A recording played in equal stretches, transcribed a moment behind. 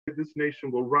this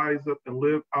nation will rise up and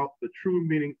live out the true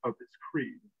meaning of its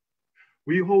creed.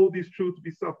 We hold these truths to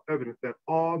be self-evident that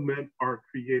all men are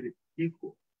created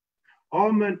equal.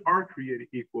 All men are created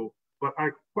equal, but I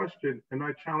question and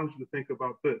I challenge you to think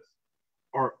about this.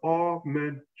 Are all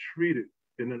men treated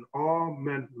and are all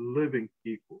men living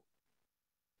equal?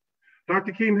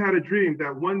 Dr. King had a dream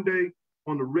that one day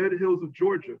on the red hills of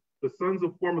Georgia, the sons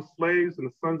of former slaves and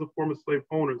the sons of former slave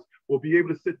owners will be able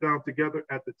to sit down together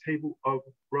at the table of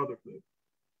brotherhood.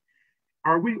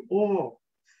 Are we all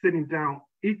sitting down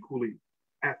equally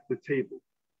at the table?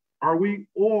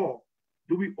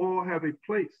 Do we all have a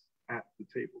place at the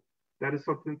table? That is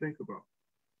something to think about.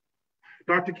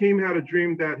 Dr. King had a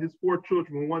dream that his 4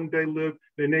 children will one day live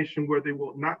in a nation where they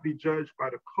will not be judged by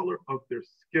the color of their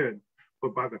skin,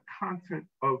 but by the content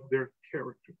of their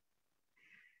character.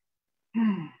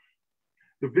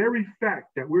 The very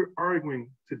fact that we're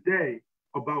arguing today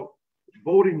about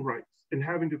voting rights and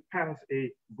having to pass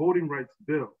a voting rights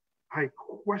bill, I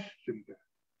question that.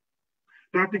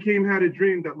 Dr. King had a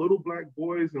dream that little black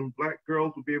boys and black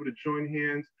girls would be able to join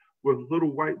hands with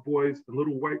little white boys and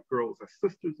little white girls as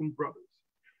sisters and brothers.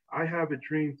 I have a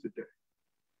dream today.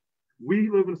 We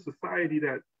live in a society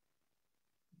that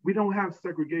we don't have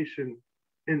segregation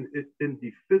in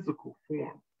the physical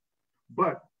form,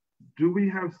 but do we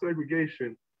have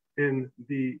segregation in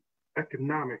the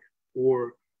economic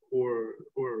or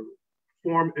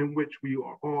form in which we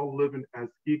are all living as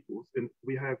equals, and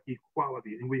we have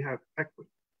equality and we have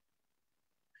equity?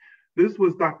 This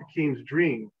was Dr. King's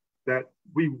dream, that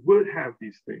we would have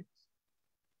these things.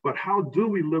 But how do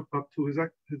we live up to his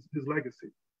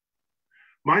legacy?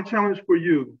 My challenge for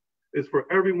you is for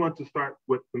everyone to start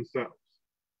with themselves,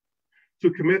 to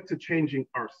commit to changing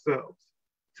ourselves,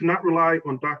 to not rely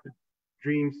on Dr.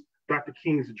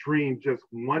 King's dream just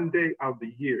one day of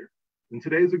the year. And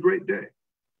today is a great day.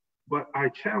 But I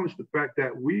challenge the fact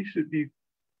that we should be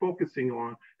focusing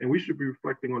on and we should be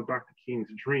reflecting on Dr. King's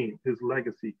dream, his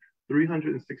legacy,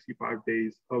 365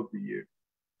 days of the year.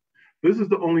 This is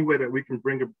the only way that we can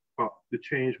bring about the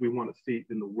change we want to see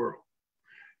in the world.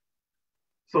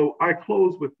 So I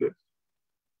close with this.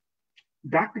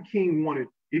 Dr. King wanted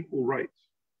equal rights.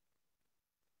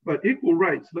 But equal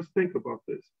rights, let's think about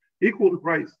this. Equal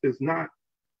rights is not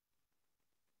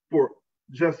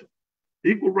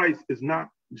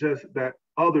just that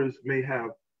others may have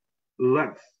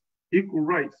less. Equal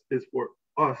rights is for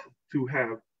us to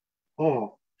have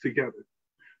all together.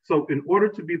 So in order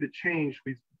to be the change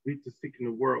we need to seek in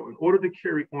the world, in order to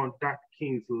carry on Dr.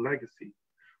 King's legacy,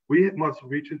 we must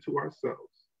reach into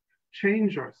ourselves,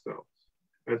 change ourselves.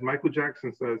 As Michael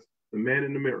Jackson says, the man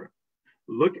in the mirror.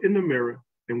 Look in the mirror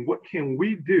and what can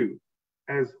we do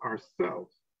as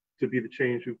ourselves to be the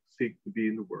change we seek to be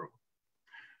in the world.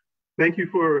 Thank you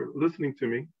for listening to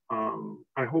me.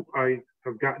 I hope I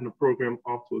have gotten the program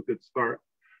off to a good start.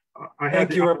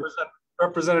 Thank you,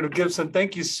 Representative Gibson.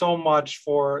 Thank you so much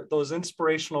for those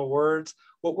inspirational words.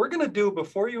 What we're going to do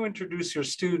before you introduce your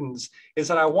students is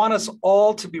that I want us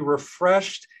all to be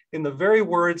refreshed in the very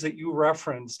words that you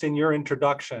referenced in your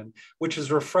introduction, which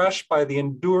is refreshed by the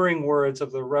enduring words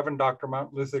of the Reverend Dr.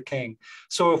 Martin Luther King.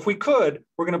 So if we could,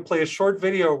 we're going to play a short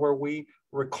video where we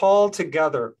recall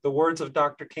together the words of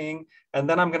Dr. King, and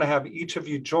then I'm going to have each of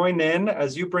you join in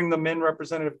as you bring them in,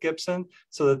 Representative Gibson,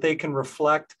 so that they can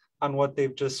reflect on what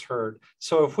they've just heard.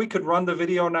 So if we could run the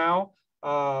video now,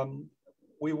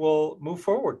 we will move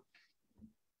forward.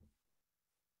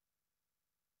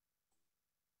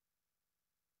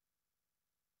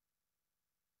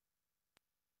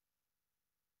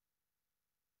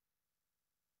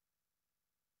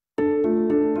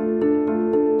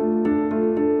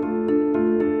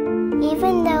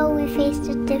 Even though we face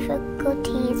the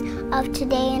difficulties of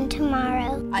today and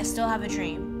tomorrow, I still have a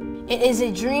dream. It is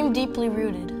a dream deeply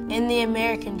rooted in the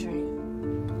American dream.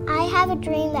 I have a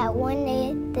dream that one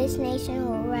day this nation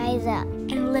will rise up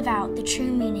and live out the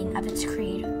true meaning of its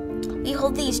creed. We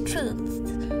hold these truths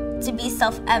to be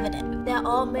self-evident, that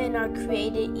all men are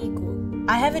created equal.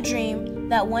 I have a dream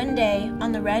that one day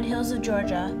on the red hills of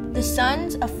Georgia, the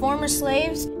sons of former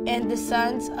slaves and the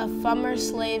sons of former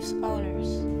slaves owners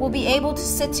will be able to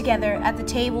sit together at the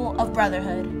table of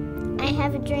brotherhood. I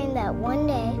have a dream that one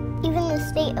day, even the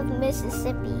state of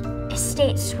Mississippi, a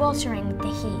state sweltering with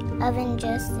the heat of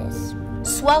injustice,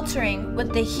 sweltering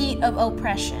with the heat of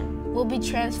oppression, will be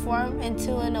transformed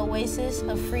into an oasis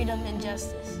of freedom and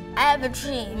justice. I have a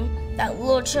dream that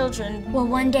little children will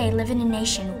one day live in a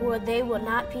nation where they will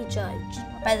not be judged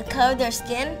by the color of their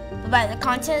skin, but by the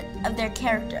content of their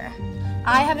character.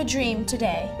 I have a dream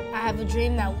today. I have a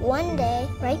dream that one day,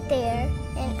 right there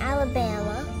in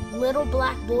Alabama, little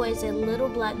black boys and little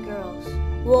black girls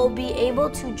will be able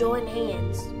to join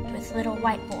hands with little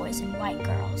white boys and white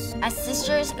girls, as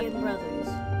sisters and brothers.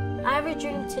 I have a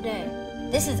dream today.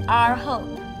 This is our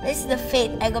hope. This is the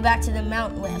faith I go back to the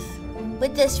mountain with.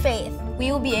 With this faith,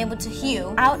 we will be able to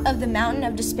hew out of the mountain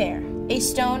of despair a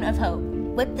stone of hope.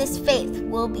 With this faith,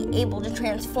 we'll be able to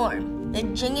transform the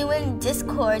genuine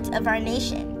discords of our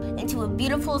nation into a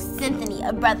beautiful symphony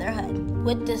of brotherhood.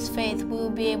 With this faith, we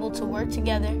will be able to work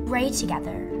together, pray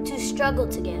together, to struggle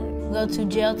together, go to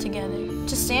jail together,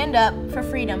 to stand up for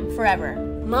freedom forever,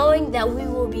 knowing that we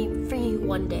will be free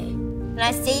one day. And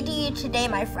I say to you today,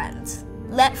 my friends,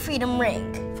 let freedom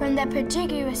ring. From the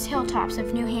prodigious hilltops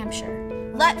of New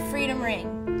Hampshire, let freedom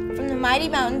ring. From the mighty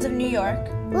mountains of New York,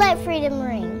 let freedom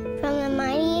ring. From the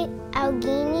mighty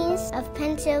Alleghenies of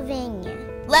Pennsylvania,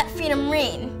 let freedom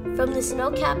ring. From the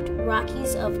snow-capped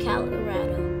Rockies of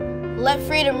Colorado, let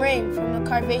freedom ring. From the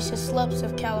Carvaceous slopes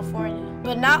of California.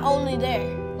 But not only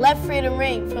there, let freedom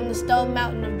ring from the Stone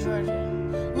Mountain of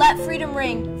Georgia. Let freedom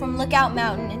ring from Lookout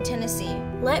Mountain in Tennessee.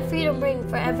 Let freedom ring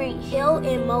for every hill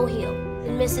and molehill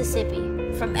in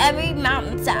Mississippi. From every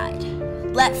mountainside,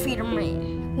 let freedom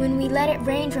ring. When we let it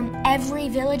rain from every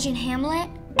village and hamlet,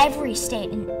 every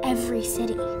state and every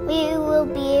city, we will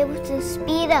be able to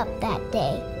speed up that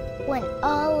day when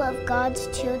all of God's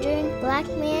children, black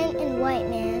man and white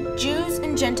man, Jews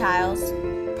and Gentiles,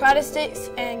 Protestants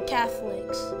and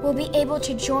Catholics, will be able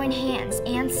to join hands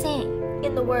and sing,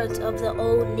 in the words of the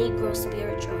old Negro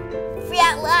spiritual, free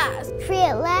at last. Free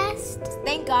at last.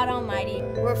 Thank God Almighty,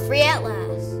 we're free at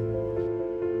last.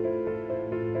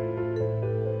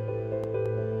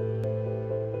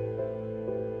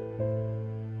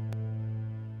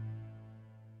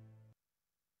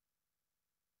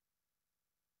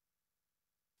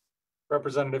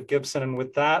 Representative Gibson, and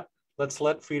with that, let's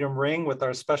let freedom ring with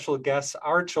our special guests,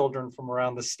 our children from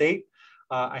around the state.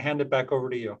 I hand it back over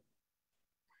to you.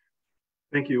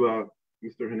 Thank you,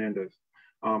 Mr. Hernandez.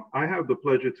 I have the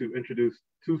pleasure to introduce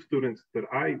two students that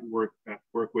I work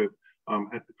with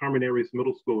at the Carmen Aries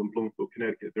Middle School in Bloomfield,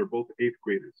 Connecticut. They're both 8th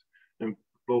graders, and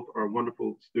both are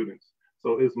wonderful students.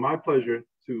 So it's my pleasure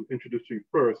to introduce you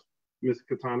first, Ms.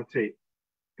 Katana Tate.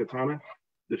 Katana,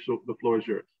 the floor is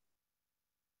yours.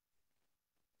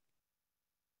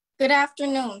 Good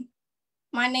afternoon.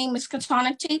 My name is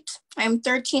Katana Tate. I am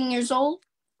 13 years old.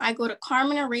 I go to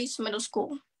Carmen Aries Middle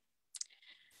School.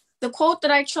 The quote that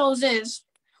I chose is,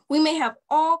 "We may have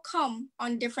all come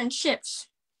on different ships,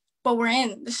 but we're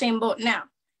in the same boat now."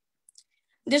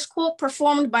 This quote,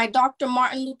 performed by Dr.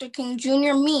 Martin Luther King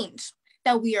Jr., means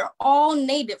that we are all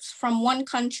natives from one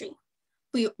country,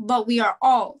 but we are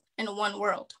all in one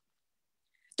world.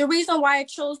 The reason why I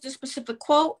chose this specific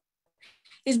quote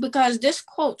is because this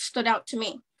quote stood out to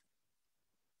me.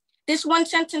 This one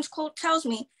sentence quote tells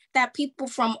me that people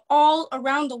from all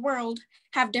around the world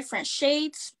have different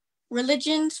shades,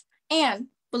 religions, and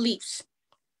beliefs.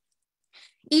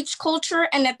 Each culture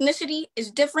and ethnicity is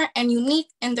different and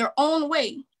unique in their own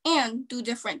way and do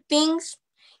different things,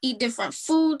 eat different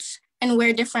foods, and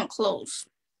wear different clothes,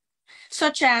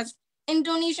 such as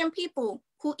Indonesian people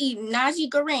who eat nasi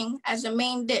goreng as a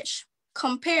main dish,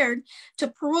 compared to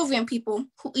Peruvian people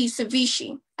who eat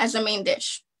ceviche as a main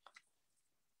dish.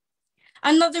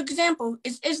 Another example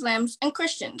is Islams and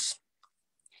Christians.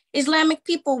 Islamic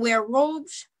people wear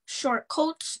robes, short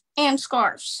coats, and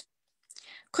scarves.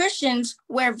 Christians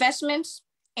wear vestments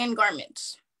and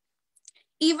garments.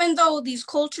 Even though these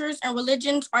cultures and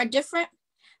religions are different,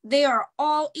 they are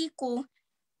all equal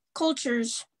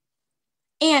cultures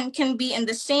and can be in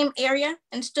the same area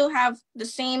and still have the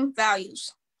same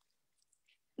values.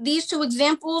 These two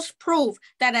examples prove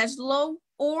that as low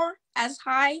or as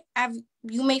high as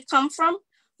you may come from,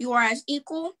 you are as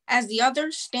equal as the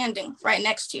other standing right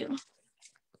next to you.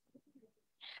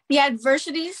 The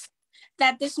adversities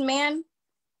that this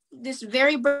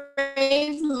very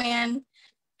brave man,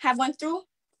 have went through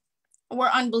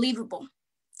were unbelievable.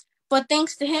 But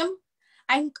thanks to him,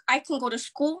 I can go to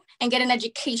school and get an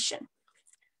education.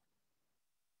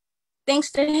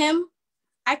 Thanks to him,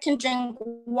 I can drink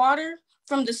water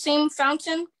from the same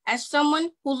fountain as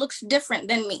someone who looks different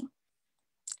than me.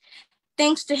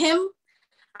 Thanks to him,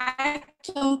 I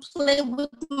can play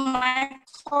with my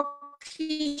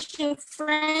Caucasian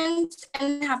friends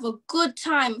and have a good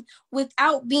time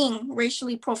without being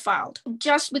racially profiled,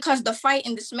 just because the fight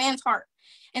in this man's heart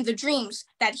and the dreams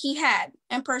that he had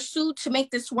and pursued to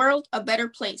make this world a better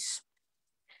place.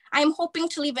 I am hoping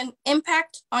to leave an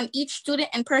impact on each student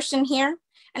and person here,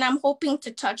 and I'm hoping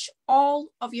to touch all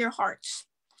of your hearts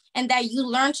and that you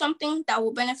learn something that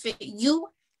will benefit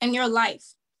you and your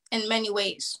life in many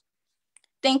ways.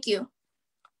 Thank you.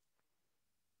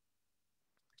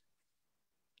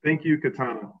 Thank you,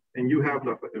 Katana. And you have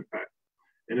left an impact.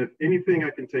 And if anything I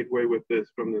can take away with this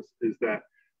from this is that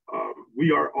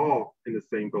we are all in the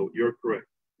same boat. You're correct.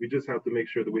 We just have to make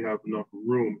sure that we have enough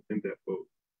room in that boat.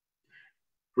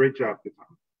 Great job,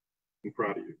 Katana. I'm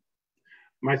proud of you.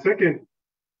 My second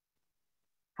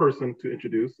person to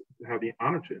introduce, to have the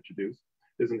honor to introduce,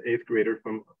 is an 8th grader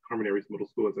from Carmen Aries Middle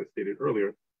School, as I stated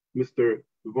earlier, Mr.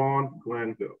 Vaughn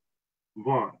Glanville.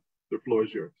 Vaughn, the floor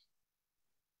is yours.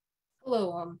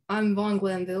 Hello, I'm Vaughn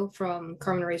Glanville from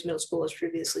Carmen Aries Middle School, as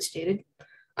previously stated.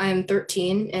 I am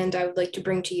 13, and I would like to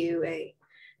bring to you a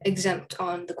exempt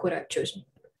on the quote I've chosen.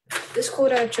 This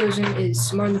quote I've chosen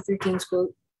is Martin Luther King's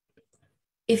quote,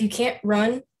 "If you can't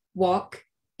run, walk.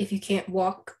 If you can't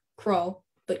walk, crawl,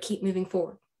 but keep moving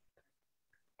forward."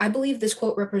 I believe this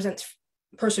quote represents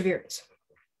perseverance.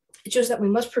 It shows that we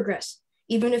must progress,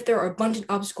 even if there are abundant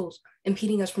obstacles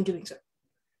impeding us from doing so.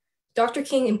 Dr.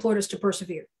 King implored us to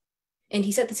persevere, and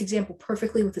he set this example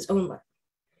perfectly with his own life.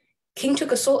 King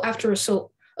took assault after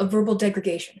assault of verbal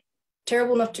degradation,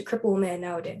 terrible enough to cripple a man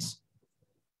nowadays.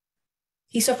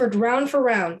 He suffered round for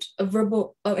round of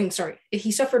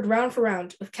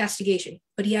castigation,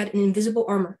 but he had an invisible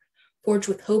armor forged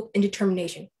with hope and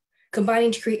determination,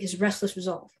 combining to create his restless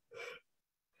resolve.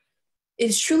 It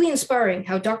is truly inspiring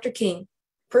how Dr. King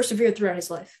persevered throughout his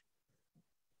life.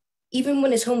 Even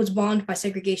when his home was bombed by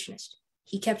segregationists,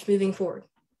 he kept moving forward.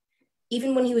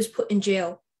 Even when he was put in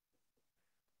jail,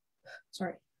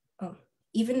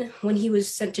 even when he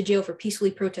was sent to jail for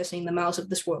peacefully protesting the malice of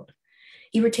this world,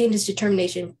 he retained his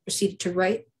determination, proceeded to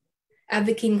write,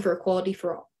 advocating for equality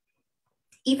for all.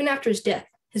 Even after his death,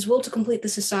 his will to complete the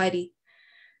society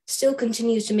still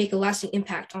continues to make a lasting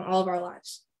impact on all of our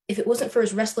lives. If it wasn't for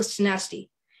his restless tenacity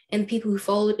and the people who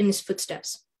followed in his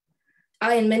footsteps,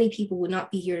 I and many people would not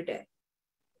be here today.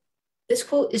 This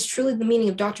quote is truly the meaning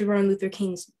of Dr. Martin Luther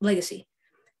King's legacy,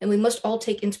 and we must all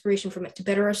take inspiration from it to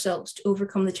better ourselves to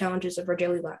overcome the challenges of our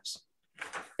daily lives.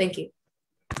 Thank you.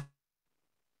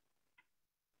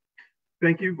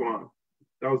 Thank you, Vaughn.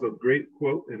 That was a great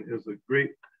quote, and it was a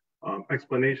great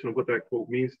explanation of what that quote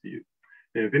means to you.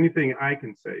 And if anything I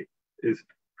can say is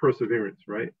perseverance,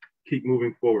 right? Keep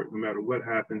moving forward, no matter what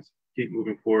happens, keep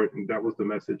moving forward. And that was the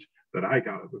message that I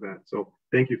got out of that. So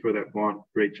thank you for that, Vaughn.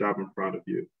 Great job. I'm proud of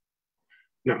you.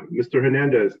 Now, Mr.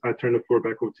 Hernandez, I turn the floor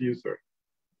back over to you, sir.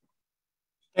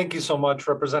 Thank you so much,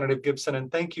 Representative Gibson,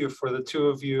 and thank you for the two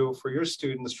of you, for your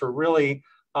students, for really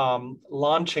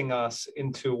launching us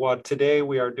into what today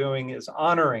we are doing is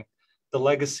honoring the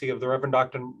legacy of the Reverend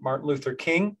Dr. Martin Luther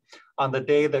King on the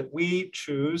day that we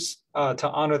choose to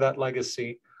honor that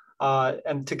legacy.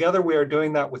 And together we are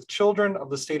doing that with children of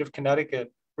the state of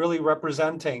Connecticut, really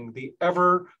representing the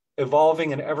ever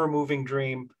evolving and ever moving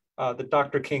dream that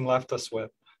Dr. King left us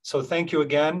with. So thank you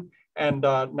again. And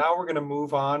now we're going to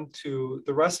move on to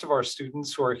the rest of our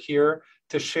students who are here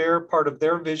to share part of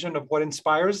their vision of what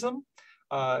inspires them.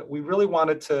 We really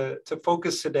wanted to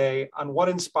focus today on what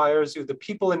inspires you, the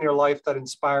people in your life that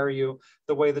inspire you,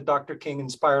 the way that Dr. King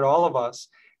inspired all of us.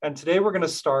 And today we're going to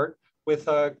start with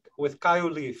Caillou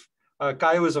Leaf.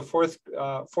 Caillou is a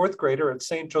fourth grader at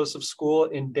St. Joseph's School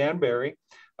in Danbury.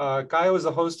 Caillou is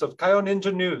the host of Caillou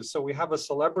Ninja News. So we have a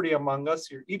celebrity among us.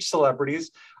 You're each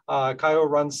celebrities. Caillou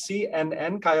runs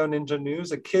CNN, Caillou Ninja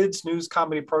News, a kids news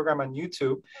comedy program on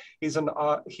YouTube. He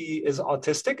is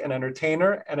autistic, an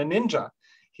entertainer, and a ninja.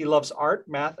 He loves art,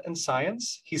 math, and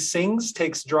science. He sings,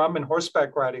 takes drum and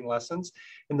horseback riding lessons.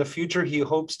 In the future, he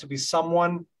hopes to be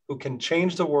someone who can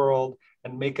change the world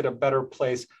and make it a better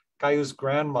place. Caillou's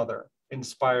grandmother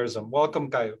inspires him.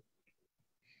 Welcome, Caillou.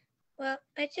 Well,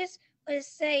 I just want to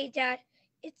say that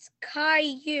it's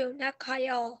Caillou, not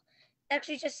Kyle.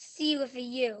 Actually, just C with a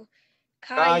U.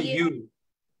 Caillou.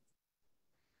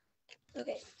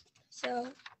 Okay, so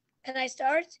can I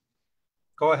start?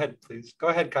 Go ahead, please. Go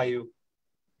ahead, Caillou.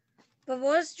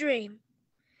 Vavo's dream.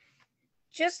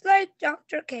 Just like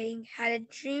Dr. King had a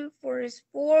dream for his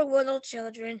 4 little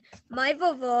children, my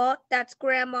Vavo, that's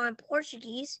grandma in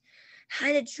Portuguese,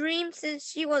 had a dream since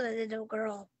she was a little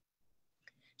girl.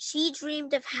 She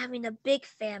dreamed of having a big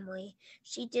family.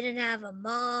 She didn't have a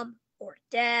mom or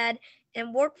dad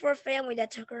and worked for a family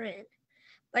that took her in.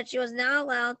 But she was not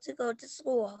allowed to go to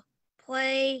school,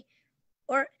 play,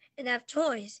 and have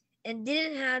toys, and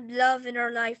didn't have love in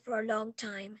her life for a long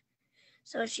time.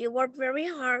 So she worked very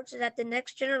hard so that the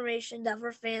next generation of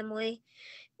her family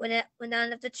would not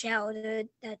have the childhood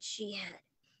that she had.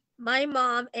 My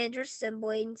mom and her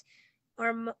siblings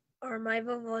are my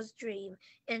Vavo's dream,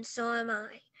 and so am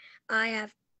I. I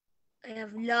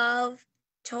have love,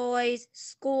 toys,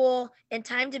 school, and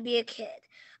time to be a kid.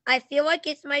 I feel like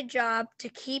it's my job to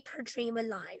keep her dream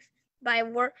alive. by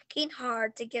working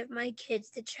hard to give my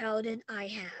kids the childhood I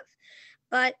have.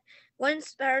 But what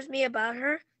inspires me about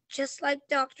her, just like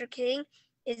Dr. King,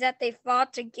 is that they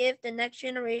fought to give the next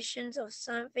generations of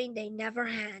something they never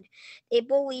had. They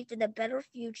believed in a better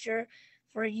future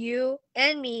for you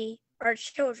and me, our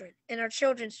children, and our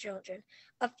children's children.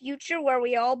 A future where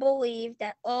we all believe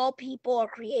that all people are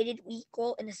created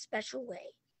equal in a special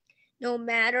way. No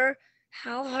matter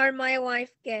how hard my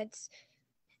life gets,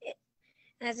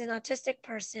 as an autistic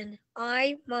person,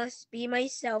 I must be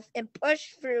myself and push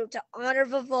through to honor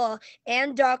Vava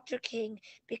and Dr. King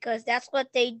because that's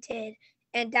what they did.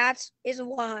 And that is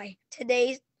why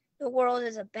today the world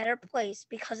is a better place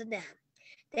because of them.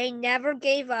 They never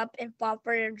gave up and fought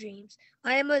for their dreams.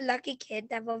 I am a lucky kid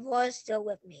that Vava is still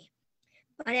with me.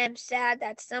 But I am sad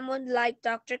that someone like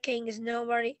Dr. King is no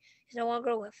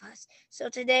longer with us. So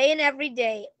today and every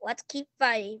day, let's keep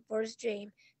fighting for his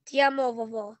dream. Ti amo,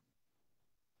 Vava.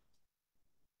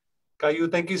 Caillou,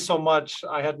 thank you so much.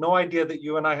 I had no idea that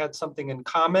you and I had something in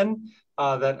common,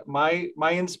 that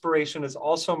my inspiration is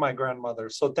also my grandmother.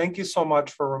 So thank you so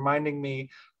much for reminding me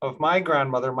of my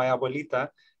grandmother, my abuelita,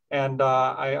 and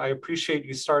I appreciate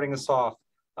you starting us off.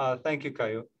 Thank you,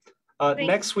 Caillou.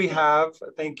 Next we have,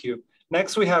 thank you.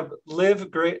 Next we have Liv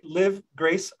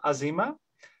Grace Azima.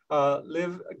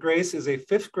 Liv Grace is a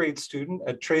 5th grade student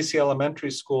at Tracy Elementary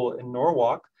School in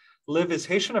Norwalk. Liv is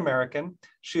Haitian American.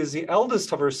 She is the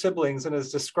eldest of her siblings and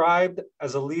is described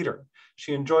as a leader.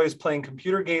 She enjoys playing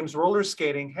computer games, roller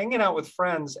skating, hanging out with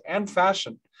friends, and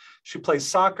fashion. She plays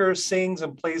soccer, sings,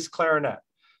 and plays clarinet.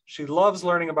 She loves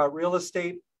learning about real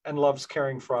estate and loves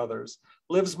caring for others.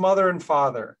 Liv's mother and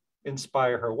father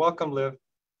inspire her. Welcome, Liv.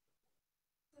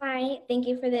 Hi, thank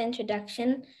you for the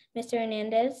introduction, Mr.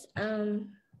 Hernandez.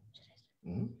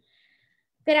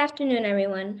 Good afternoon,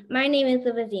 everyone. My name is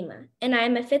Liv Azima, and I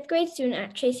am a 5th grade student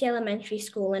at Tracy Elementary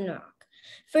School in Norwalk.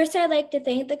 First, I'd like to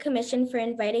thank the Commission for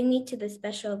inviting me to this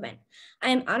special event. I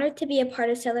am honored to be a part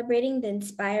of celebrating the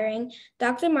inspiring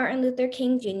Dr. Martin Luther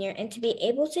King Jr. and to be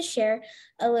able to share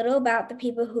a little about the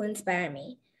people who inspire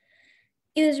me.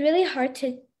 It was really hard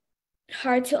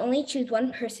to only choose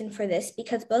one person for this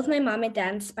because both my mom and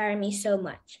dad inspire me so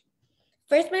much.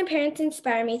 First, my parents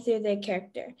inspire me through their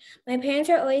character. My parents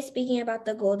are always speaking about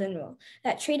the golden rule,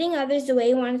 that treating others the way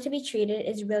you want to be treated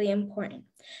is really important.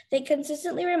 They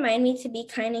consistently remind me to be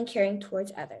kind and caring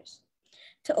towards others,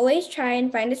 to always try and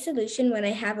find a solution when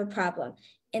I have a problem,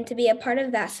 and to be a part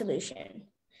of that solution.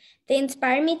 They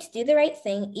inspire me to do the right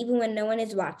thing even when no one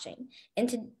is watching,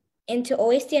 and to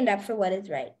always stand up for what is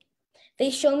right. They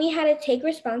show me how to take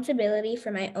responsibility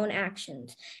for my own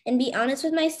actions and be honest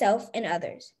with myself and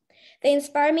others. They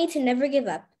inspire me to never give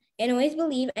up and always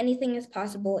believe anything is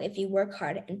possible if you work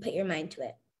hard and put your mind to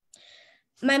it.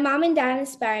 My mom and dad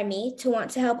inspire me to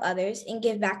want to help others and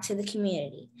give back to the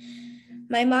community.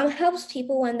 My mom helps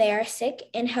people when they are sick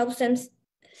and helps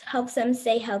them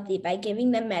stay healthy by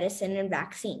giving them medicine and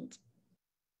vaccines.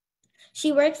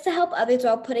 She works to help others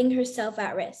while putting herself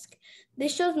at risk.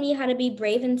 This shows me how to be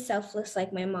brave and selfless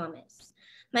like my mom is.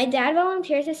 My dad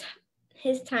volunteers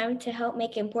his time to help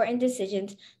make important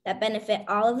decisions that benefit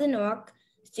all of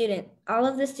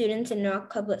the students in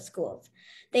Norwalk Public Schools.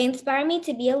 They inspire me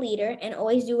to be a leader and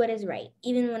always do what is right,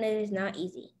 even when it is not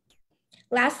easy.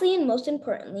 Lastly, and most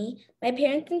importantly, my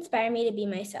parents inspire me to be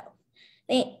myself.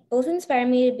 They both inspire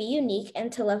me to be unique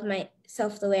and to love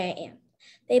myself the way I am.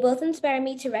 They both inspire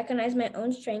me to recognize my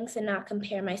own strengths and not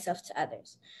compare myself to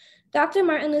others. Dr.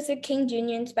 Martin Luther King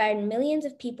Jr. inspired millions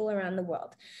of people around the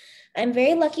world. I'm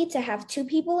very lucky to have 2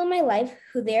 people in my life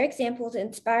who their examples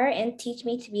inspire and teach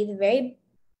me to be the very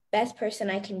best person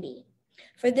I can be.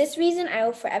 For this reason, I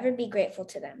will forever be grateful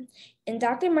to them. In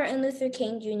Dr. Martin Luther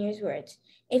King Jr.'s words,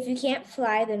 if you can't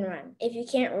fly, then run. If you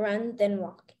can't run, then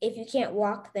walk. If you can't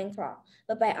walk, then crawl.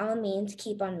 But by all means,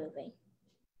 keep on moving.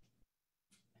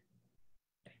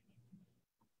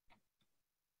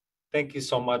 Thank you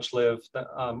so much, Liv.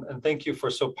 And thank you for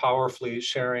so powerfully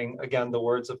sharing, again, the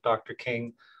words of Dr.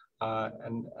 King.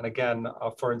 And again,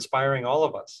 for inspiring all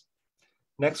of us.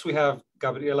 Next, we have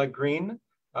Gabriela Green.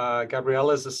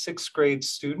 Gabriela is a 6th grade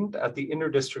student at the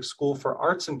Interdistrict School for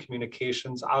Arts and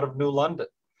Communications out of New London.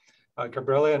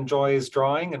 Gabriela enjoys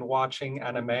drawing and watching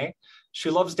anime. She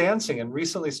loves dancing and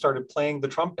recently started playing the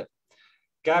trumpet.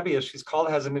 Gabby, as she's called,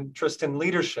 has an interest in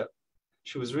leadership.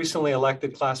 She was recently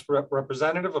elected class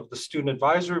representative of the Student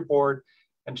Advisory Board,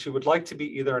 and she would like to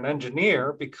be either an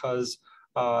engineer because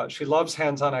she loves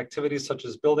hands-on activities such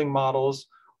as building models,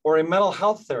 or a mental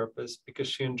health therapist because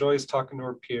she enjoys talking to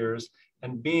her peers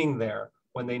and being there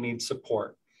when they need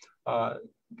support.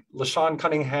 LaShawn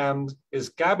Cunningham is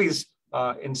Gabby's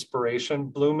inspiration,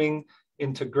 blooming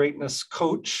into Greatness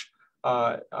coach.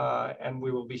 And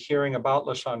we will be hearing about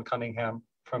LaShawn Cunningham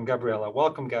from Gabriella.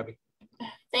 Welcome, Gabby.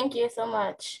 Thank you so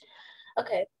much.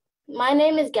 Okay, my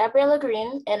name is Gabriella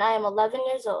Green, and I am 11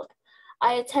 years old.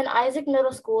 I attend Isaac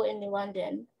Middle School in New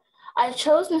London. I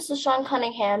chose Mrs. LaShawn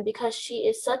Cunningham because she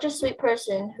is such a sweet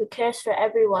person who cares for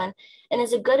everyone and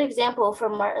is a good example for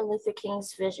Martin Luther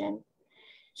King's vision.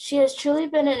 She has truly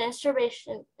been an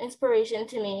inspiration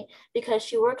to me because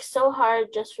she works so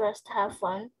hard just for us to have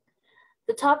fun.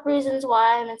 The top reasons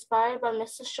why I'm inspired by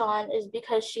Mrs. LaShawn is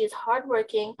because she is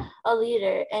hardworking, a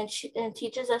leader, and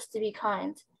teaches us to be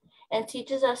kind, and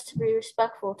teaches us to be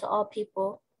respectful to all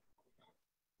people.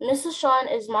 Mrs.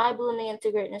 LaShawn is my Blooming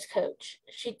into Greatness coach.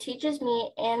 She teaches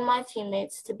me and my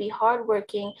teammates to be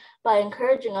hardworking by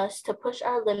encouraging us to push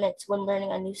our limits when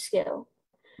learning a new skill.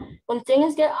 When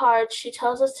things get hard, she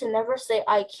tells us to never say,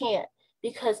 "I can't,"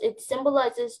 because it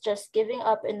symbolizes just giving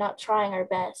up and not trying our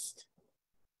best.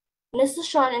 Mrs.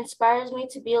 LaShawn inspires me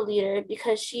to be a leader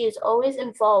because she is always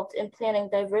involved in planning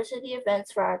diversity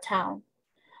events for our town.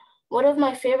 One of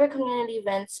my favorite community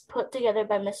events put together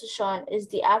by Mrs. LaShawn is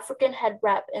the African Head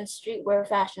Wrap and Streetwear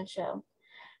Fashion Show.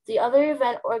 The other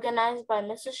event organized by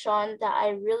Mrs. LaShawn that I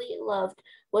really loved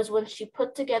was when she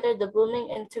put together the Blooming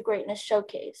into Greatness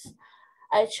Showcase.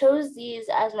 I chose these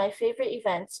as my favorite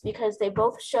events because they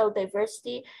both show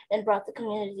diversity and brought the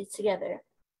community together.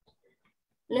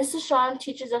 Mrs. LaShawn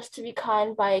teaches us to be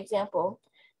kind by example.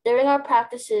 During our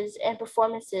practices and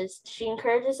performances, she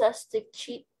encourages us to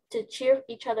cheer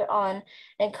each other on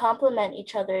and compliment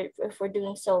each other if we're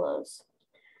doing solos.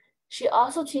 She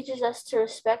also teaches us to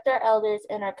respect our elders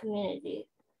and our community.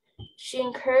 She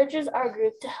encourages our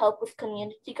group to help with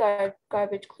community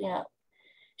garbage cleanup.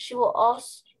 She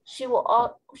also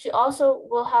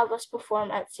will have us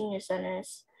perform at senior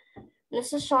centers.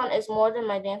 Mrs. LaShawn is more than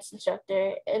my dance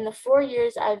instructor. In the 4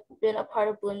 years I've been a part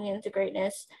of Blooming into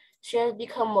Greatness, she has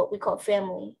become what we call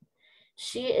family.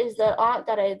 She is the aunt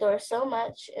that I adore so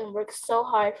much and works so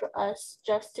hard for us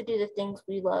just to do the things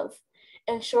we love.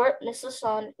 In short, Mrs.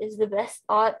 LaShawn is the best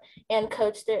aunt and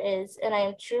coach there is, and I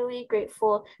am truly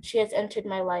grateful she has entered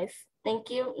my life. Thank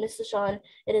you, Mrs. LaShawn.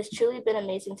 It has truly been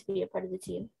amazing to be a part of the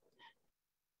team.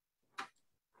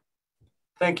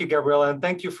 Thank you, Gabriella, and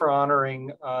thank you for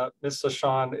honoring Ms.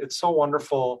 LaShawn. It's so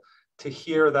wonderful to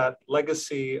hear that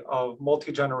legacy of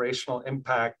multi-generational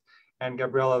impact. And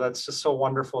Gabriella, that's just so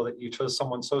wonderful that you chose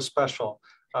someone so special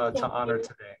to honor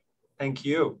today. Thank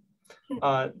you.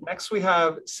 Next, we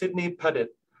have Sydney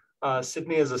Pettit.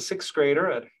 Sydney is a 6th grader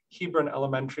at Hebron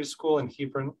Elementary School in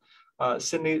Hebron.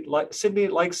 Sydney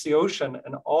likes the ocean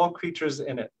and all creatures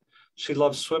in it. She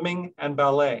loves swimming and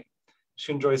ballet.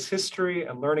 She enjoys history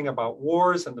and learning about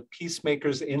wars and the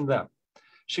peacemakers in them.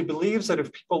 She believes that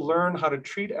if people learn how to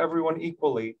treat everyone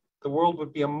equally, the world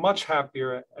would be a much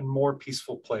happier and more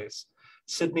peaceful place.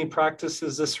 Sydney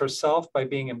practices this herself by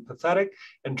being empathetic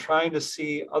and trying to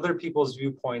see other people's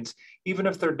viewpoints, even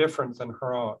if they're different than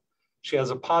her own. She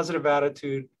has a positive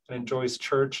attitude and enjoys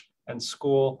church and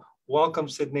school. Welcome,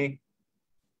 Sydney.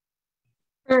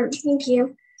 Thank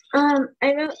you. I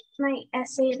wrote my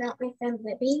essay about my friend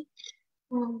Libby.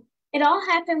 It all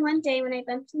happened one day when I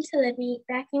bumped into Libby,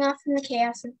 backing off from the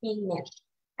chaos of being new.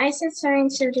 I said sorry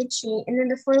and so did she, and then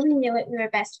before we knew it, we were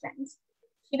best friends.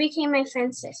 She became my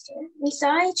friend's sister. We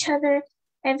saw each other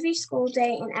every school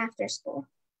day and after school.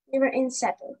 We were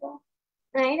inseparable.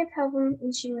 When I had a problem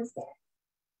and she was there.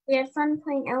 We had fun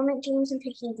playing element games and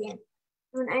picking Danny.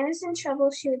 When I was in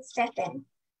trouble, she would step in.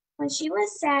 When she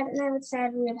was sad and I was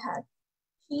sad, we would hug.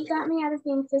 She got me out of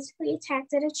being physically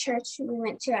attacked at a church we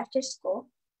went to after school,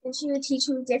 and she would teach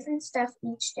me different stuff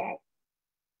each day.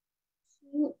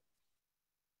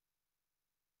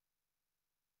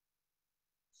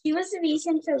 She was the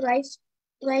reason for life's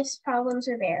problems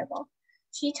were bearable.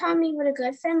 She taught me what a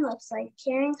good friend looks like,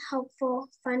 caring, helpful,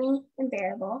 funny, and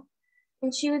bearable,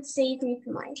 and she would save me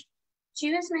from life.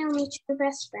 She was my only true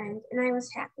best friend, and I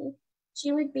was happy.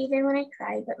 She would be there when I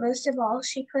cried, but most of all,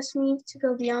 she pushed me to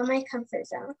go beyond my comfort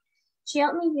zone. She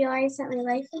helped me realize that my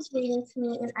life was waiting for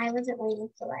me and I wasn't waiting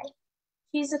for life.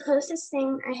 She's the closest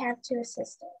thing I have to a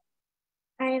sister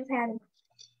I have had.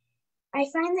 I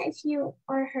find that if you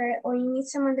are hurt or you need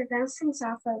someone to bounce things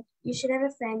off of, you should have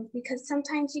a friend, because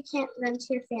sometimes you can't run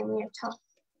to your family or talk.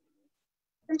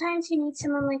 Sometimes you need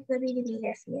someone like Libby to be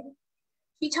there for you.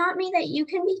 She taught me that you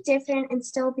can be different and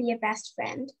still be a best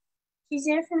friend. She's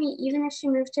there for me even if she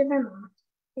moved to Vermont,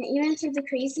 and even through the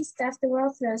crazy stuff the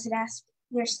world throws at us,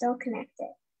 we're still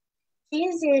connected. She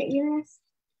is there even if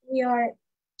we are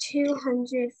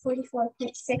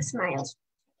 244.6 miles.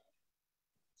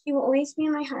 She will always be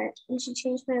in my heart, and she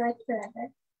changed my life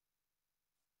forever.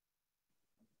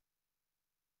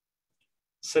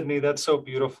 Sydney, that's so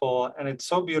beautiful. And it's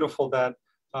so beautiful that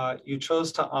you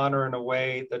chose to honor in a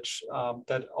way that,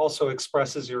 that also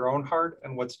expresses your own heart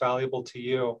and what's valuable to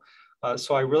you.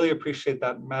 So I really appreciate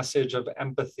that message of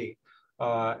empathy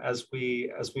as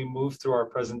we move through our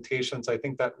presentations. I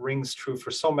think that rings true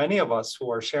for so many of us who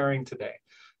are sharing today.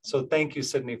 So thank you,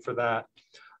 Sydney, for that.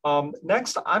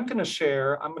 Next, I'm going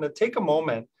to take a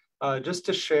moment just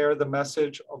to share the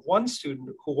message of one student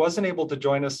who wasn't able to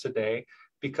join us today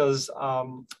because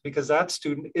that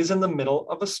student is in the middle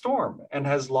of a storm and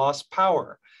has lost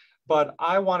power. But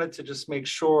I wanted to just make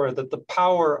sure that the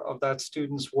power of that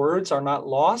student's words are not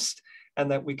lost and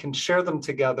that we can share them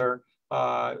together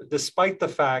despite the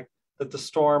fact that the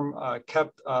storm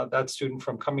kept that student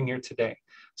from coming here today.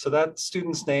 So that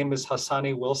student's name is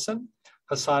Hassani Wilson.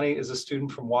 Hassani is a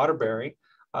student from Waterbury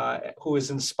who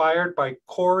is inspired by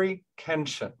Corey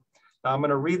Kenshin. Now I'm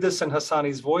going to read this in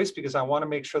Hassani's voice because I want to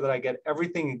make sure that I get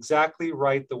everything exactly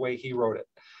right the way he wrote it.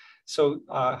 So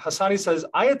Hassani says,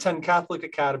 I attend Catholic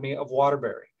Academy of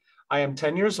Waterbury. I am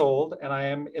 10 years old and I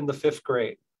am in the 5th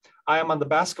grade. I am on the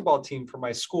basketball team for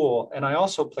my school and I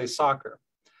also play soccer.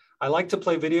 I like to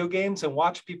play video games and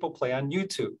watch people play on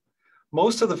YouTube.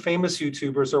 Most of the famous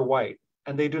YouTubers are white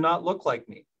and they do not look like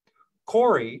me.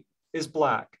 Corey is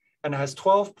Black and has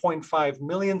 12.5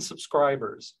 million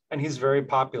subscribers, and he's very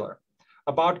popular.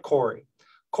 About Corey.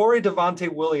 Corey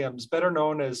Devontae Williams, better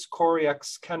known as Corey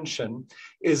X Kenshin,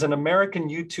 is an American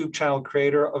YouTube channel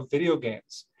creator of video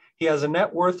games. He has a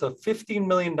net worth of $15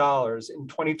 million in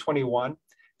 2021.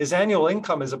 His annual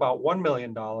income is about $1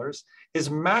 million.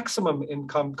 His maximum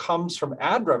income comes from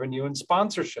ad revenue and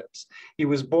sponsorships. He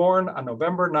was born on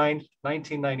November 9th,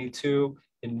 1992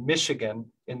 in Michigan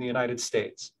in the United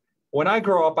States. When I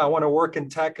grow up, I want to work in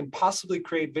tech and possibly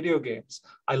create video games.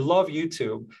 I love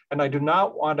YouTube and I do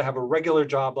not want to have a regular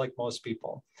job like most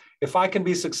people. If I can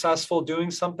be successful doing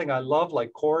something I love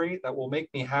like Corey that will make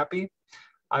me happy,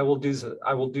 I will do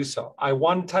so. I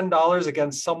won $10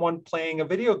 against someone playing a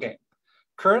video game.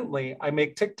 Currently, I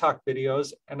make TikTok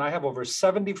videos and I have over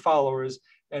 70 followers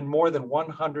and more than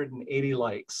 180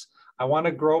 likes. I want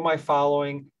to grow my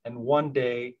following and one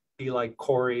day be like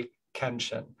Corey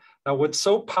Kenshin. Now, what's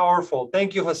so powerful,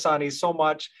 thank you, Hassani, so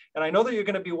much. And I know that you're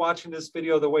going to be watching this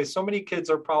video the way so many kids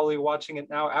are probably watching it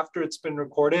now after it's been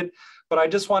recorded. But I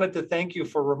just wanted to thank you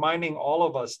for reminding all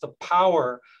of us the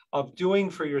power of doing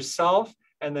for yourself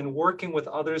and then working with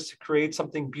others to create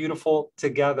something beautiful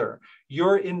together.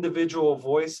 Your individual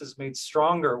voice is made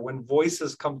stronger when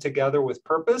voices come together with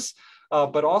purpose,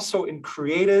 but also in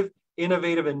creative,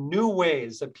 innovative and new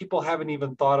ways that people haven't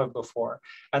even thought of before.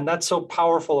 And that's so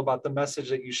powerful about the message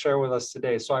that you share with us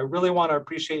today. So I really want to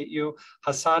appreciate you,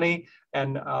 Hassani,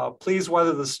 and please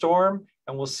weather the storm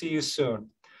and we'll see you soon.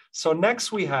 So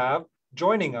next we have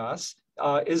joining us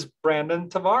is Brandon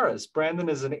Tavares. Brandon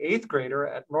is an 8th grader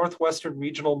at Northwestern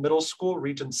Regional Middle School,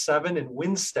 Region 7 in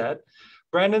Winstead.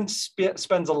 Brandon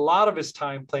spends a lot of his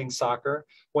time playing soccer.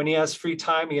 When he has free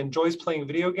time, he enjoys playing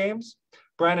video games.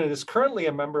 Brandon is currently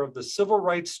a member of the Civil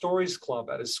Rights Stories Club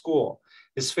at his school.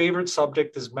 His favorite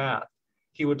subject is math.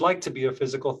 He would like to be a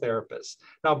physical therapist.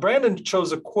 Now, Brandon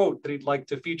chose a quote that he'd like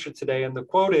to feature today, and the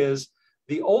quote is,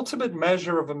 "The ultimate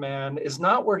measure of a man is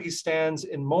not where he stands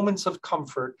in moments of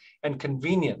comfort and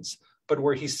convenience, but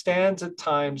where he stands at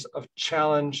times of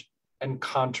challenge and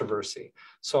controversy."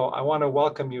 So I want to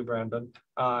welcome you, Brandon,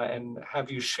 and have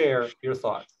you share your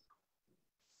thoughts.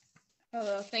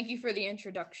 Hello, thank you for the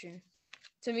introduction.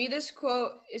 To me, this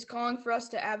quote is calling for us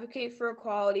to advocate for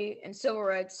equality and civil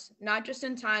rights, not just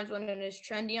in times when it is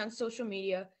trendy on social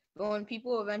media, but when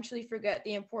people eventually forget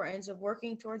the importance of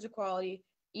working towards equality,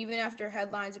 even after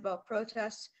headlines about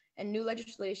protests and new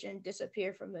legislation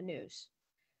disappear from the news.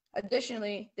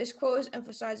 Additionally, this quote is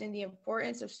emphasizing the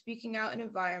importance of speaking out in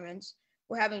environments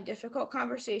where having difficult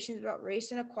conversations about race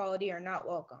and equality are not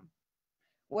welcome.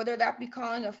 Whether that be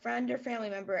calling a friend or family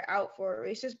member out for a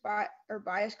racist or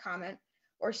biased comment,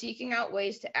 or seeking out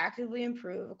ways to actively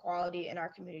improve equality in our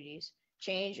communities,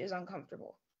 change is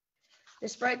uncomfortable.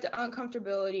 Despite the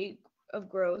uncomfortability of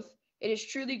growth, it is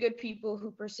truly good people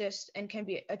who persist and can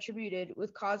be attributed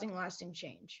with causing lasting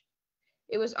change.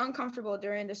 It was uncomfortable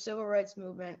during the civil rights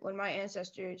movement when my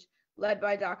ancestors, led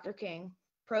by Dr. King,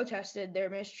 protested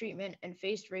their mistreatment and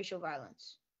faced racial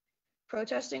violence.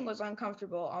 Protesting was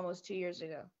uncomfortable almost 2 years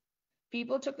ago.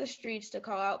 People took the streets to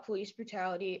call out police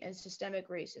brutality and systemic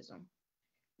racism.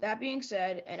 That being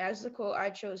said, and as the quote I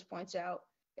chose points out,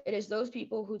 it is those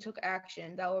people who took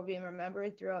action that will be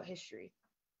remembered throughout history.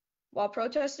 While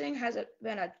protesting has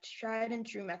been a tried and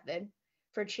true method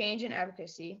for change and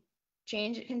advocacy,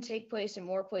 change can take place in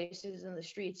more places than the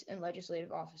streets and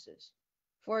legislative offices.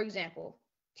 For example,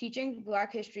 Teaching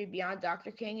Black history beyond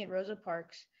Dr. King and Rosa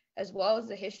Parks, as well as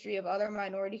the history of other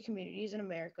minority communities in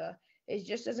America, is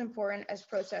just as important as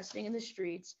protesting in the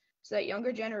streets so that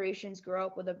younger generations grow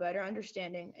up with a better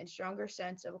understanding and stronger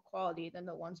sense of equality than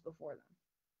the ones before them.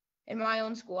 In my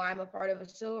own school, I am a part of a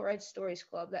Civil Rights Stories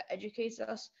Club that educates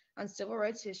us on civil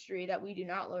rights history that we do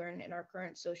not learn in our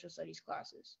current social studies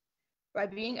classes. By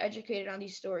being educated on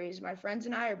these stories, my friends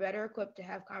and I are better equipped to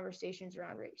have conversations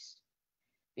around race.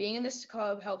 Being in this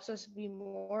club helps us be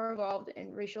more involved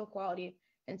in racial equality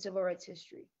and civil rights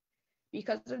history.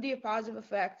 Because of the positive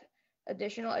effect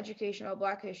additional educational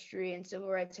Black history and civil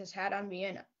rights has had on me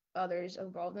and others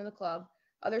involved in the club,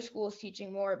 other schools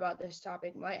teaching more about this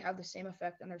topic might have the same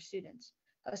effect on their students,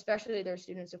 especially their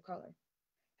students of color.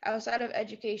 Outside of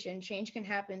education, change can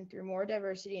happen through more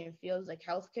diversity in fields like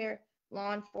healthcare,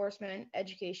 law enforcement,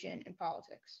 education, and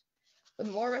politics. With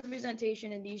more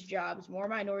representation in these jobs, more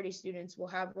minority students will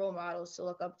have role models to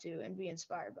look up to and be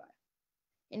inspired by.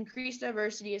 Increased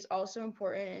diversity is also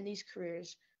important in these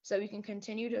careers so we can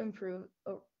continue to improve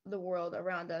the world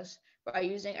around us by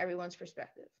using everyone's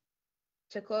perspective.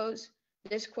 To close,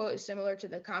 this quote is similar to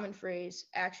the common phrase,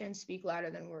 actions speak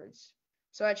louder than words.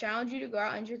 So I challenge you to go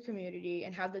out into your community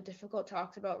and have the difficult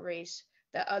talks about race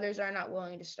that others are not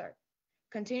willing to start.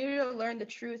 Continue to learn the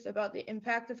truth about the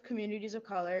impact of communities of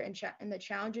color and the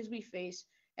challenges we face,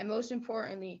 and most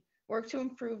importantly, work to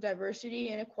improve diversity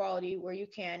and equality where you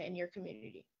can in your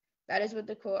community. That is what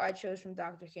the quote I chose from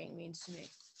Dr. King means to me.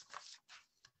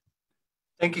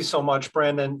 Thank you so much,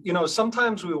 Brandon. You know,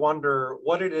 sometimes we wonder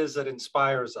what it is that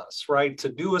inspires us, right? To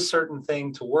do a certain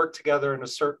thing, to work together in a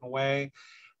certain way.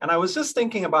 And I was just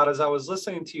thinking about, as I was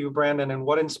listening to you, Brandon, and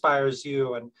what inspires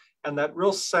you, and that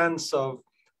real sense of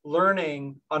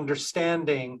learning,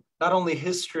 understanding, not only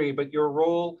history, but your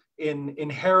role in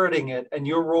inheriting it and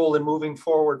your role in moving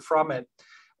forward from it.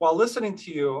 While listening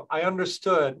to you, I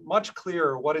understood much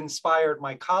clearer what inspired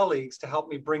my colleagues to help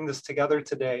me bring this together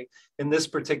today in this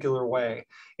particular way.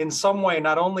 In some way,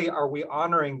 not only are we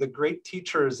honoring the great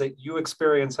teachers that you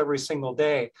experience every single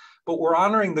day, but we're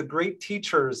honoring the great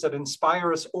teachers that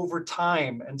inspire us over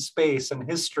time and space and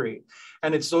history.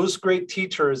 And it's those great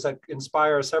teachers that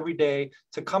inspire us every day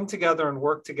to come together and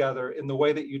work together in the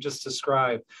way that you just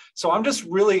described. So I'm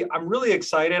really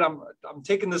excited. I'm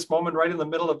taking this moment right in the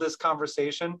middle of this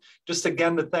conversation, just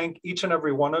again to thank each and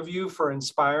every one of you for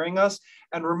inspiring us.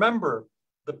 And remember,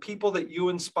 the people that you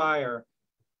inspire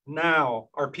now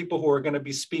are people who are going to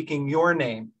be speaking your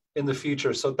name in the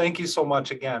future. So thank you so much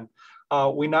again.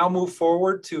 We now move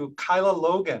forward to Kyla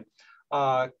Logan.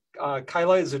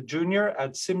 Kyla is a junior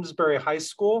at Simsbury High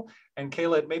School. And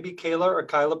Kayla, it may be Kayla or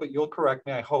Kyla, but you'll correct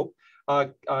me, I hope.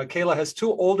 Kayla has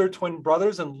two older twin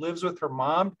brothers and lives with her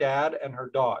mom, dad, and her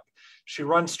dog. She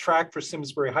runs track for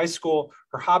Simsbury High School.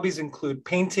 Her hobbies include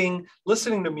painting,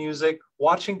 listening to music,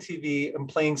 watching TV, and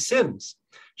playing Sims.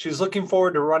 She's looking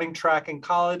forward to running track in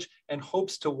college and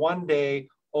hopes to one day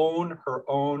own her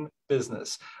own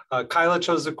business. Kyla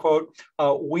chose the quote,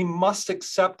 "We must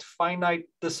accept finite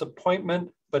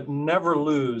disappointment, but never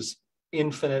lose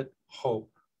infinite hope."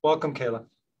 Welcome, Kayla.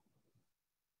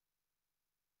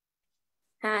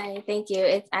 Hi, thank you.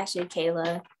 It's actually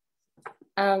Kayla.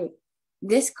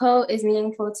 This quote is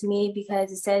meaningful to me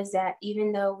because it says that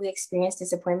even though we experience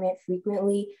disappointment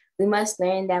frequently, we must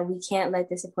learn that we can't let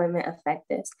disappointment affect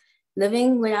us.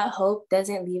 Living without hope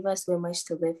doesn't leave us with much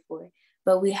to live for,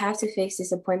 but we have to face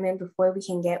disappointment before we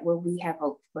can get what we have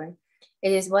hoped for.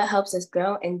 It is what helps us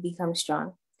grow and become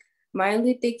strong. Martin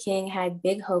Luther King had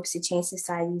big hopes to change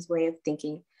society's way of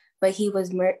thinking, but he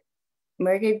was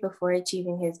murdered before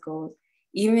achieving his goals.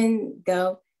 Even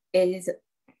though it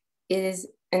is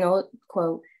an old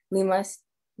quote, we must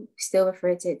still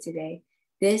refer to it today.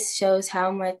 This shows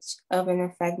how much of an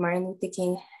effect Martin Luther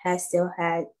King has still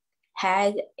had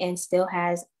and still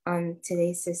has on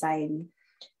today's society,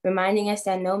 reminding us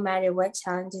that no matter what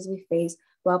challenges we face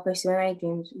while pursuing our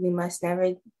dreams, we must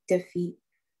never be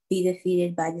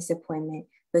defeated by disappointment,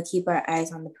 but keep our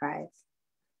eyes on the prize.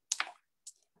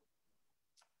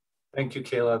 Thank you,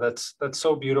 Kayla. That's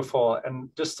so beautiful. And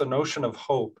just the notion of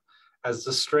hope as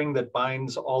the string that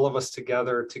binds all of us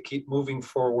together to keep moving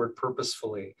forward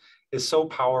purposefully is so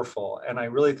powerful. And I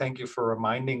really thank you for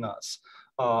reminding us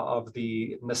of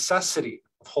the necessity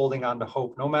of holding on to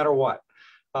hope no matter what.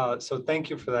 So thank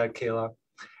you for that, Kayla.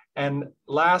 And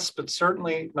last but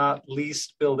certainly not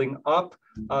least, building up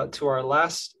to our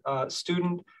last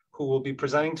student who will be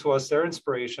presenting to us their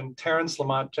inspiration, Terrence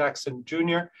Lamont Jackson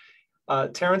Jr.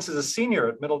 Terrence is a senior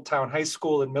at Middletown High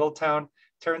School in Middletown.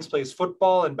 Terrence plays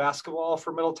football and basketball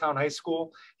for Middletown High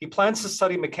School. He plans to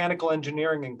study mechanical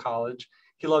engineering in college.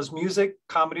 He loves music,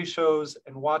 comedy shows,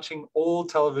 and watching old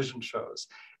television shows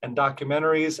and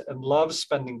documentaries, and loves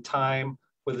spending time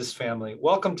with his family.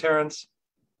 Welcome, Terrence.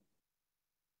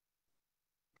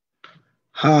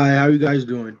 Hi, how you guys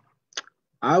doing?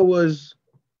 I was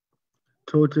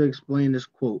told to explain this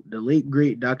quote. The late,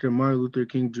 great Dr. Martin Luther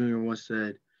King Jr. once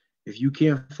said, "If you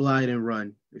can't fly, then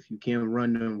run. If you can't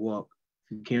run, then walk.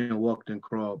 If you can't walk, then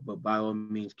crawl. But by all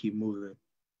means, keep moving."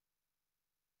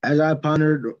 As I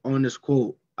pondered on this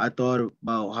quote, I thought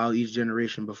about how each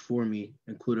generation before me,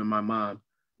 including my mom,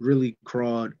 really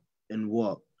crawled and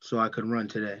walked so I could run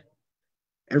today.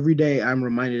 Every day, I'm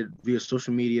reminded via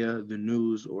social media, the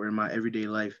news, or in my everyday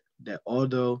life that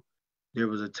although there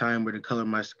was a time where the color of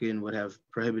my skin would have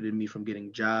prohibited me from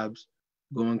getting jobs,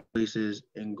 going places,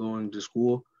 and going to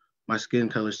school, my skin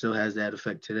color still has that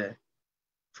effect today.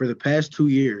 For the past 2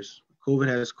 years, COVID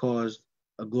has caused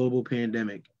a global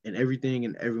pandemic, and everything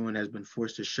and everyone has been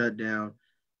forced to shut down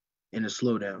and to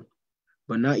slow down.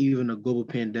 But not even a global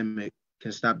pandemic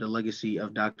can stop the legacy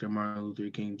of Dr. Martin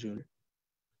Luther King Jr.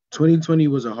 2020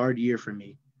 was a hard year for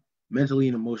me, mentally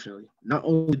and emotionally. Not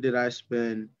only did I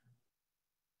spend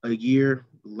a year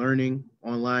learning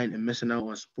online and missing out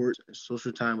on sports and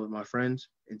social time with my friends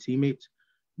and teammates,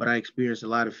 but I experienced a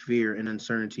lot of fear and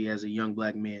uncertainty as a young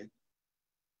Black man.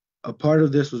 A part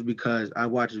of this was because I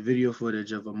watched video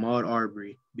footage of Ahmaud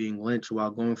Arbery being lynched while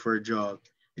going for a jog,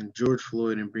 and George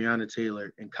Floyd and Breonna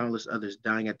Taylor and countless others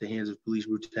dying at the hands of police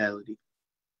brutality.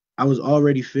 I was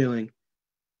already feeling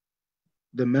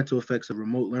the mental effects of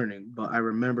remote learning, but I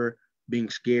remember being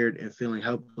scared and feeling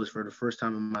helpless for the first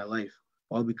time in my life,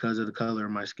 all because of the color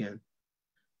of my skin.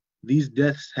 These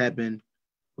deaths happened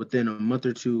within a month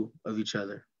or two of each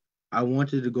other. I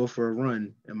wanted to go for a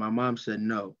run, and my mom said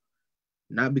no,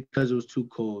 not because it was too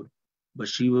cold, but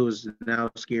she was now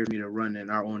scared for me to run in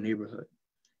our own neighborhood.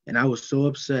 And I was so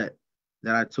upset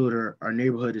that I told her our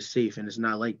neighborhood is safe and it's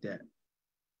not like that.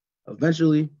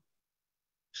 Eventually,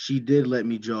 she did let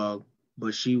me jog,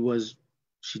 but she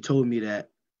told me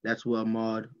that that's what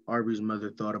Ahmaud Arbery's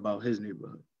mother thought about his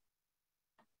neighborhood.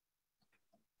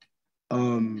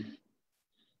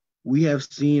 We have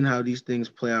seen how these things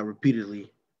play out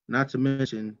repeatedly, not to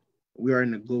mention we are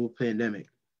in a global pandemic.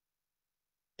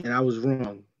 And I was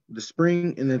wrong. The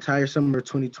spring and the entire summer of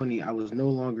 2020, I was no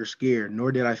longer scared,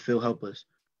 nor did I feel helpless.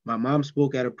 My mom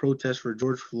spoke at a protest for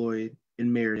George Floyd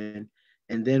in Meriden,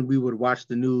 and then we would watch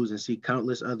the news and see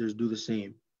countless others do the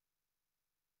same.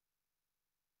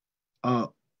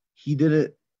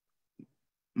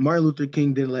 Martin Luther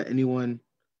King didn't let anyone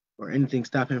or anything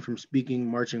stop him from speaking,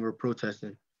 marching, or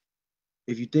protesting.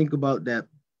 If you think about that,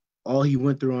 all he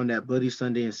went through on that bloody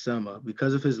Sunday in Selma,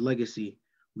 because of his legacy,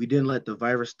 we didn't let the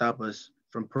virus stop us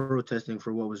from protesting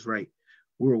for what was right.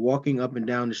 We were walking up and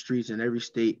down the streets in every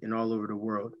state and all over the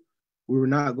world. We were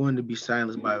not going to be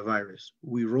silenced by a virus.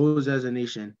 We rose as a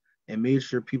nation and made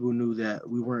sure people knew that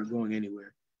we weren't going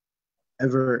anywhere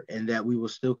ever, and that we will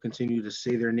still continue to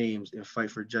say their names and fight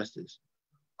for justice.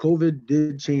 COVID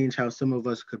did change how some of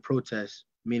us could protest,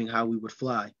 meaning how we would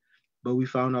fly, but we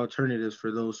found alternatives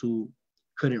for those who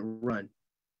couldn't run.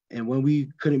 And when we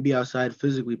couldn't be outside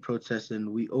physically protesting,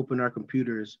 we opened our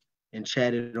computers and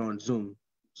chatted on Zoom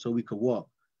so we could walk.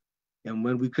 And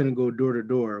when we couldn't go door to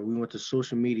door, we went to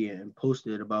social media and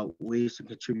posted about ways to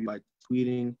contribute by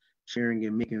tweeting, sharing,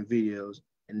 and making videos.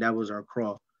 And that was our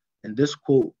crawl. And this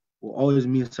quote will always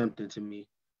mean something to me.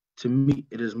 To me,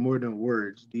 it is more than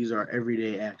words. These are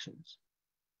everyday actions.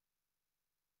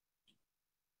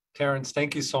 Terrence,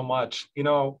 thank you so much. You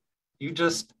know, you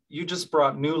just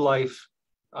brought new life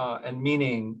and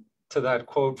meaning to that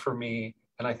quote for me,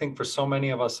 and I think for so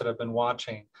many of us that have been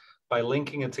watching, by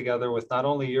linking it together with not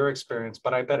only your experience,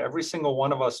 but I bet every single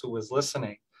one of us who was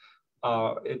listening,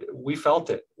 we felt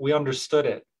it, we understood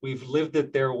it, we've lived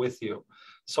it there with you.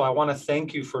 So I want to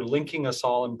thank you for linking us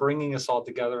all and bringing us all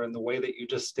together in the way that you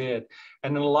just did.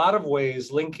 And in a lot of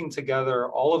ways, linking together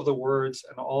all of the words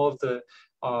and all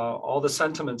the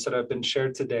sentiments that have been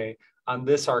shared today on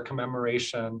this, our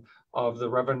commemoration of the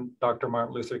Reverend Dr.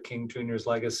 Martin Luther King Jr.'s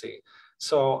legacy.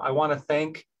 So I want to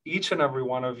thank each and every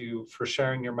one of you for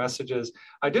sharing your messages.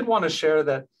 I did want to share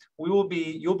that you'll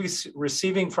be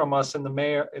receiving from us in the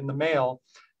mail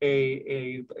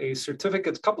a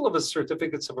certificate, a couple of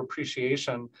certificates of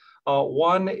appreciation.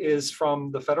 One is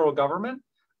from the federal government,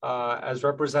 as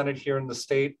represented here in the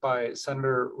state by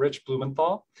Senator Rich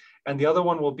Blumenthal, and the other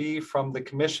one will be from the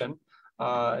commission.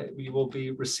 We will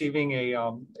be receiving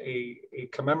a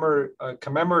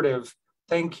commemorative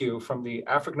thank you from the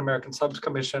African American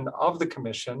Subcommission of the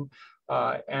Commission,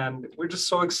 and we're just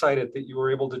so excited that you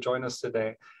were able to join us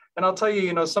today. And I'll tell you,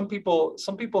 you know, some people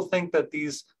think that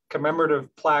these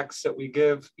commemorative plaques that we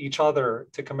give each other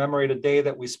to commemorate a day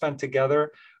that we spent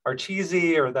together are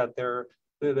cheesy, or that they're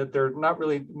not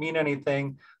really mean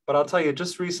anything. But I'll tell you,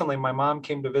 just recently, my mom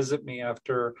came to visit me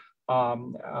after a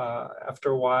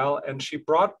while, and she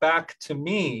brought back to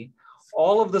me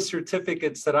all of the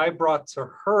certificates that I brought to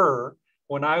her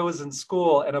when I was in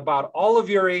school, and about all of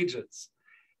your ages.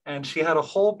 And she had a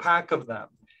whole pack of them.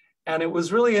 And it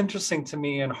was really interesting to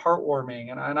me and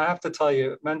heartwarming. And I have to tell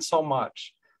you, it meant so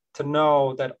much to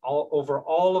know that over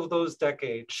all of those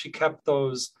decades, she kept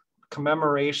those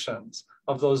commemorations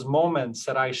of those moments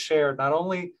that I shared, not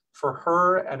only for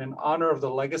her and in honor of the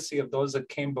legacy of those that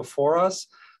came before us,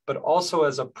 but also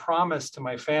as a promise to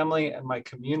my family and my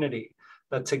community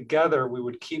that together we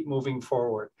would keep moving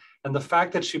forward. And the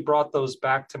fact that she brought those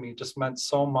back to me just meant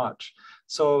so much.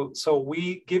 So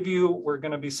we're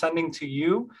going to be sending to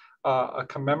you a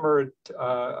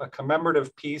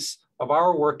commemorative piece of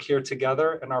our work here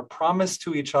together and our promise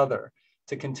to each other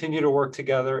to continue to work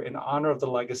together in honor of the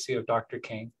legacy of Dr.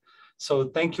 King. So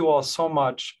thank you all so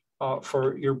much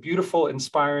for your beautiful,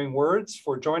 inspiring words,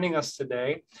 for joining us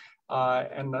today.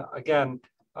 And again,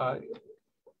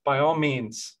 by all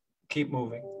means, keep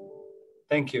moving.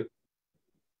 Thank you.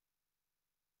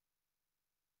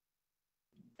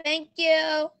 Thank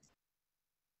you.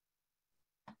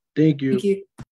 Thank you. Thank you.